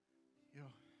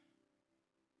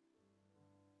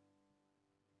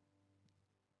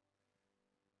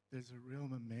There's a real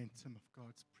momentum of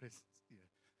God's presence here.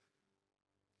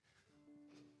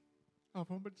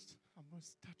 I've almost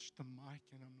touched the mic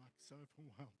and I'm like so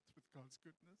overwhelmed with God's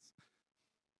goodness.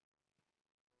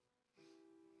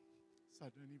 So I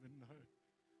don't even know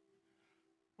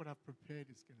what I've prepared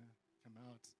is going to come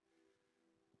out.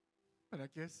 But I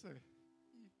guess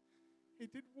he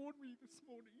did warn me this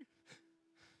morning.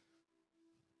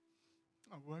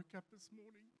 I woke up this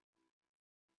morning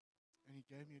and he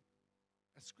gave me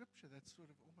a scripture that sort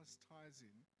of almost ties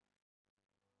in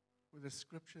with a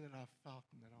scripture that I felt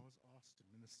and that I was asked to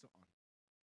minister on.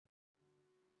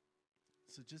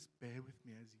 So just bear with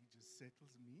me as he just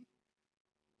settles me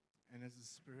and as the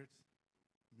Spirit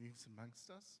moves amongst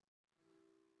us.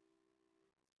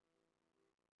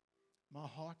 My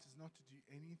heart is not to do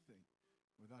anything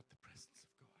without the presence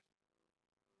of God.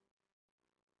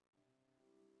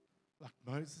 Like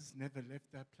Moses never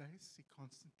left that place. He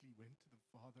constantly went to the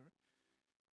Father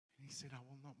and he said, I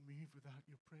will not move without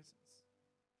your presence.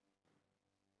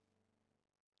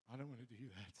 I don't want to do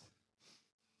that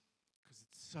because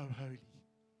it's so holy.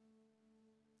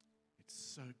 It's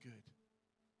so good.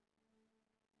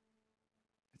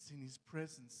 It's in his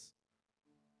presence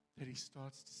that he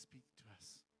starts to speak to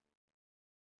us.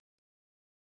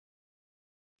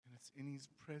 And it's in his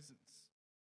presence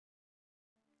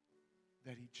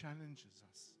that he challenges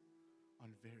us on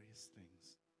various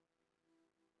things.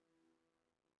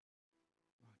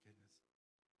 My goodness.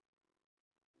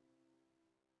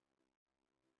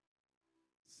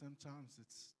 Sometimes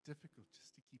it's difficult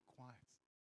just to keep quiet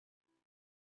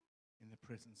in the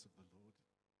presence of the Lord.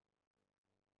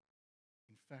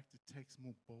 In fact, it takes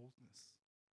more boldness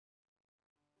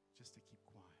just to keep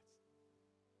quiet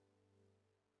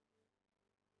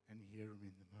and hear him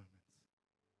in the moment.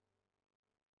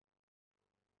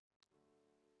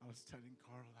 I was telling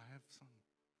Carl, I have some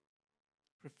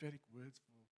prophetic words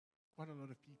for quite a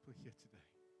lot of people here today.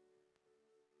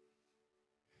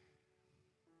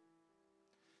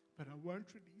 But I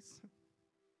won't release them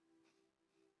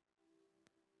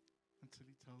until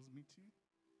he tells me to.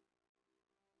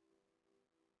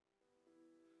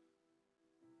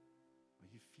 Are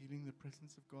you feeling the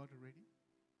presence of God already?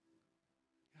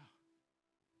 Yeah.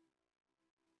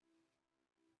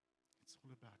 It's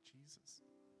all about Jesus.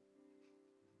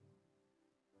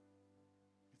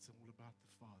 It's all about the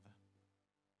Father.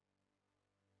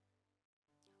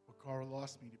 What Carl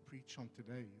asked me to preach on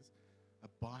today is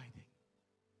abiding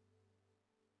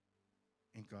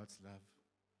in God's love.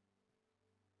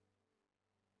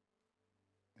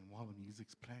 And while the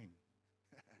music's playing,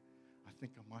 I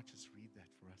think I might just read that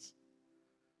for us.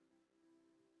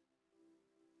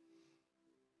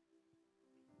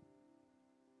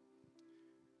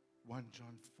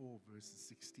 John 4, verses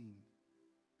 16.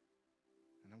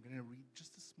 And I'm going to read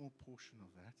just a small portion of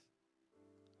that.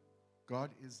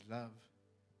 God is love,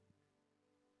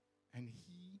 and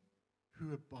he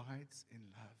who abides in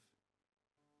love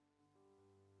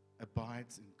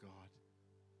abides in God,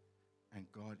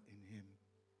 and God in him.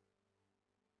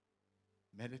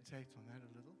 Meditate on that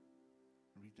a little.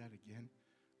 Read that again.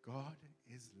 God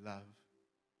is love,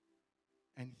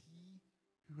 and he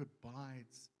who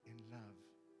abides in love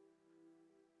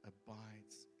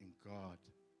abides in God,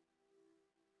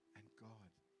 and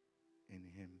God in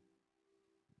him.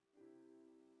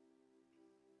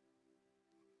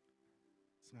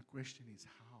 So my question is,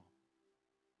 how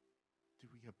do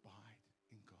we abide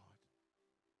in God?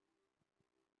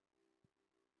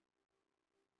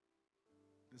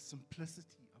 The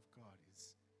simplicity of God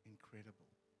is incredible.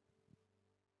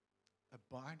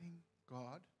 Abiding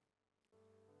God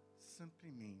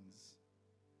simply means,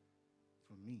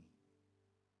 for me,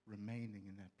 remaining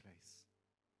in that place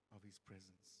of his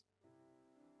presence.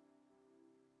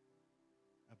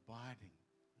 Abiding,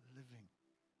 living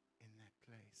in that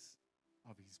place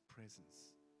of his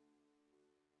presence.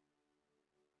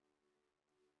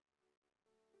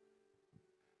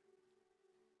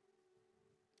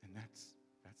 And that's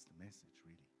the message,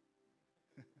 really.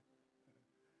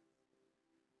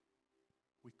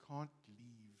 We can't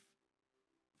leave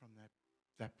from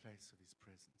that place of his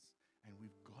presence. And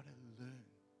we've got to learn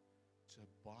to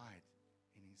abide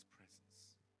in his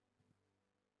presence.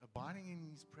 Abiding in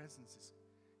his presence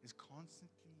is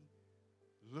constantly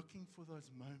looking for those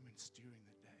moments during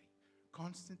the day,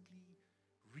 constantly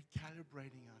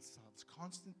recalibrating ourselves,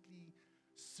 constantly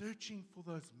searching for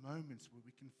those moments where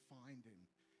we can find him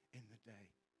in the day.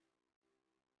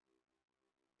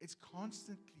 It's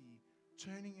constantly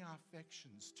turning our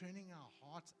affections, turning our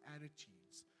heart's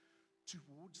attitudes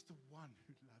towards the one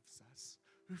who loves us,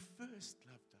 who first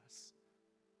loved us.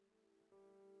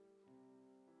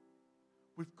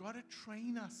 We've got to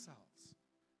train ourselves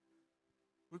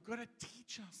We've got to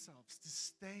teach ourselves to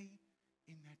stay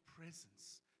in that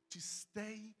presence, to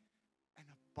stay and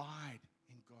abide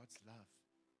in God's love.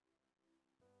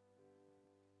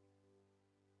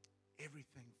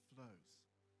 Everything flows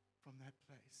from that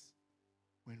place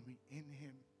when we're in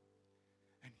Him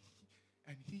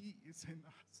and He is in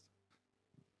us.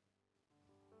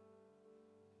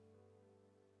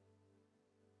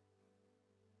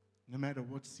 No matter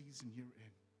what season you're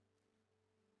in.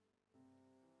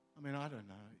 I mean, I don't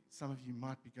know. Some of you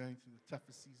might be going through the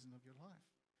toughest season of your life.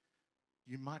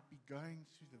 You might be going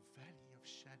through the valley of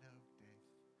shadow of death.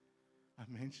 I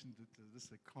mentioned it to this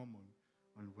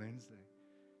on Wednesday.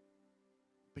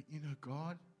 But you know,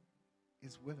 God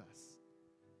is with us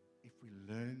if we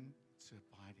learn to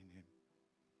abide in Him.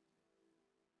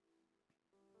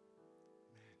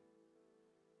 Man,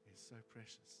 it's so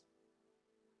precious.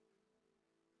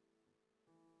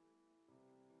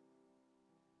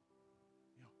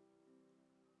 Yeah.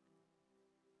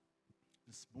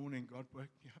 This morning, God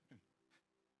woke me up and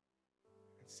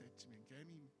said to me,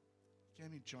 and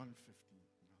gave me John 15.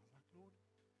 And I was like, Lord,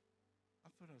 I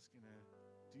thought I was going to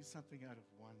do something out of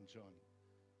 1 John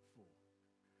 4.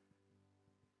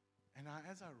 And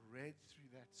as I read through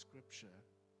that scripture,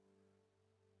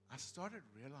 I started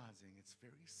realizing it's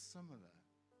very similar.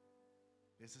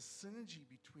 There's a synergy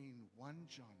between 1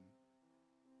 John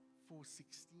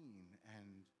 4:16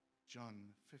 and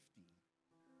John 15.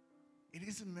 It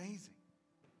is amazing.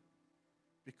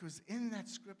 Because in that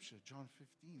scripture, John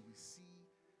 15, we see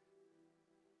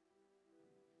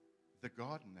the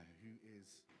gardener who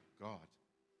is God,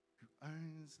 who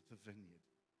owns the vineyard.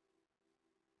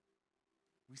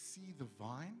 We see the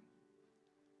vine,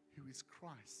 who is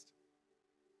Christ.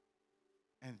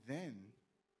 And then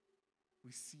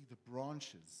we see the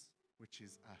branches, which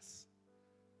is us.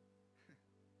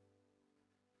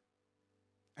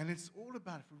 And it's all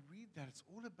about, if we read that, it's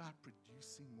all about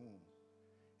producing more.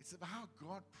 It's about how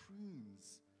God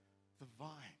prunes the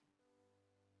vine.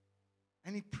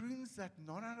 And He prunes that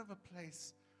not out of a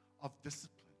place of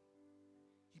discipline.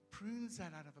 He prunes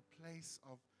that out of a place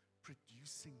of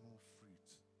producing more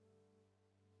fruit.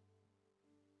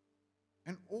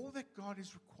 And all that God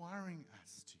is requiring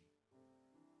us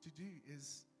to do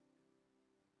is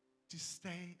to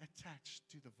stay attached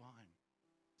to the vine.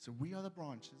 So we are the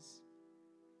branches.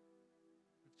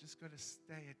 We've just got to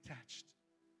stay attached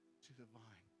to the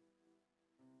vine.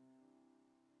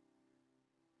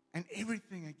 And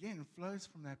everything, again, flows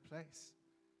from that place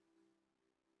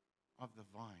of the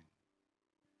vine.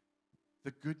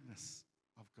 The goodness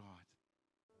of God.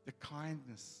 The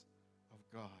kindness of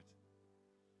God.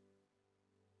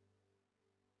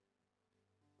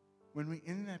 When we're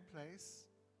in that place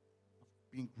of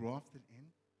being grafted in,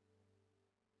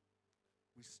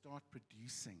 we start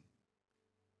producing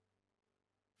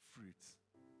fruit.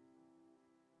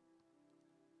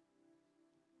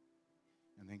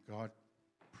 And then God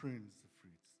prunes the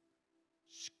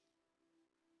fruits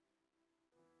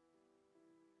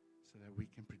so that we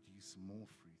can produce more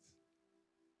fruit.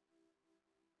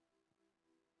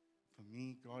 For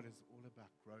me, God is all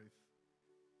about growth.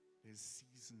 There's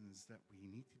seasons that we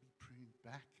need to be pruned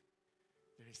back.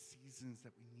 There are seasons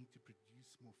that we need to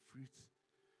produce more fruit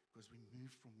because we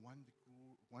move from one degree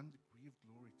of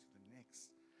glory to the next.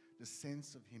 The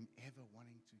sense of Him ever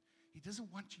wanting to. He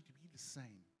doesn't want you to be the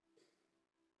same.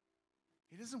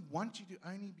 He doesn't want you to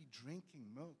only be drinking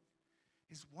milk.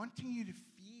 He's wanting you to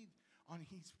feed on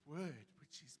His word,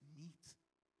 which is meat,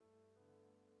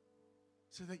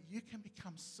 so that you can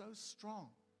become so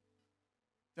strong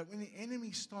that when the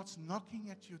enemy starts knocking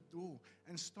at your door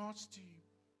and starts to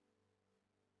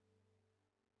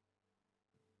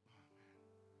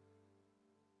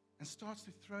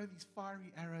throw these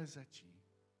fiery arrows at you,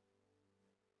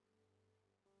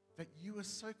 that you are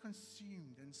so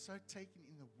consumed and so taken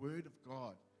in the Word of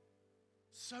God,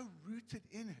 so rooted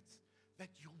in it, that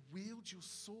you'll wield your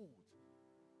sword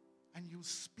and you'll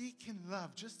speak in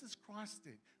love, just as Christ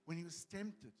did when He was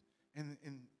tempted in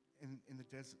the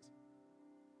desert.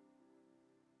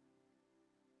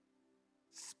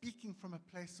 Speaking from a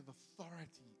place of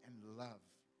authority and love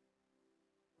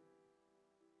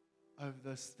over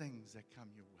those things that come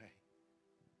your way.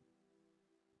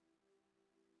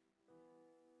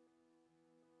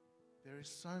 There is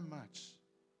so much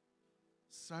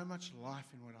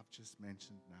life in what I've just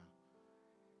mentioned now.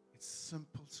 It's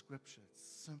simple scripture. It's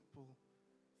simple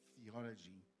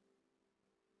theology.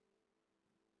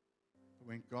 But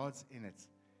when God's in it,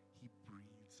 He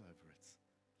breathes over it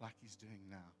like He's doing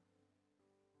now.